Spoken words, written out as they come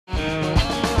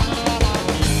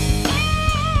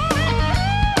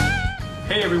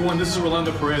everyone, this is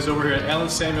Rolando Perez over here at Allen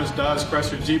Samuels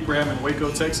Chrysler Jeep Ram in Waco,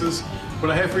 Texas.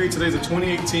 What I have for you today is a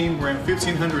 2018 Ram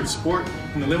 1500 Sport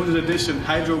in the limited edition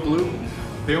Hydro Blue.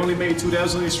 They only made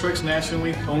 2,000 of these trucks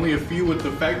nationally, only a few with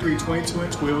the factory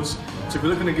 22-inch wheels. So if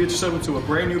you're looking to get yourself into a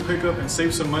brand new pickup and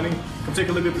save some money, come take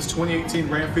a look at this 2018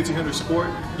 Ram 1500 Sport.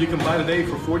 You can buy today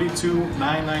for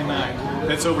 $42,999.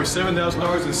 That's over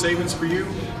 $7,000 in savings for you.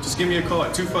 Just give me a call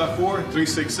at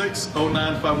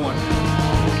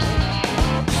 254-366-0951.